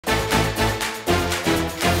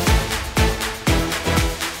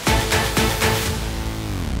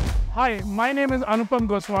Hi, my name is Anupam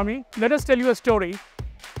Goswami. Let us tell you a story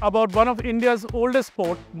about one of India's oldest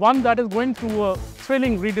sport, one that is going through a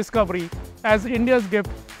thrilling rediscovery as India's gift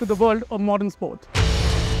to the world of modern sport.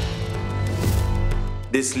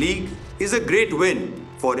 This league is a great win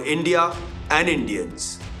for India and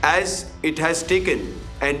Indians, as it has taken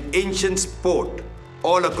an ancient sport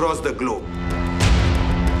all across the globe.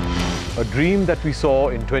 A dream that we saw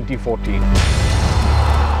in 2014.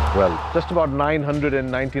 Well, just about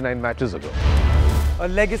 999 matches ago. A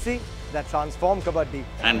legacy that transformed Kabaddi.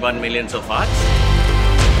 And won millions of hearts.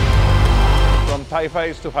 From thigh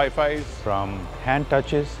fives to high fives. From hand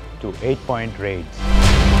touches to 8-point raids.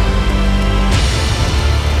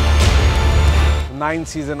 9th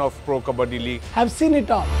season of Pro Kabaddi League. Have seen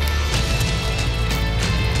it all.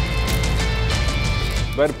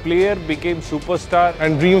 Where player became superstar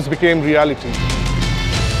and dreams became reality.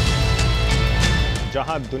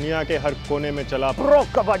 जहां दुनिया के हर कोने में चला Pro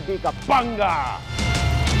Kabaddi का Panga.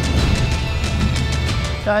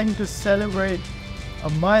 Time to celebrate a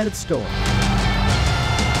milestone.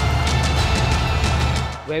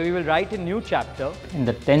 Where we will write a new chapter in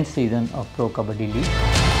the 10th season of Pro Kabaddi League.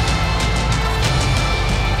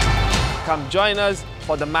 Come join us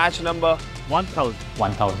for the match number 1000.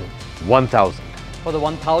 1000. 1000. For the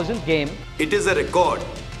 1000th game. It is a record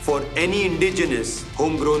for any indigenous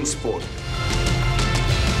homegrown sport.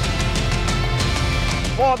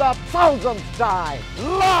 For the 1000th time.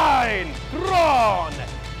 Line drawn.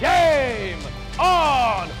 Game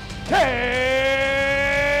on. Game.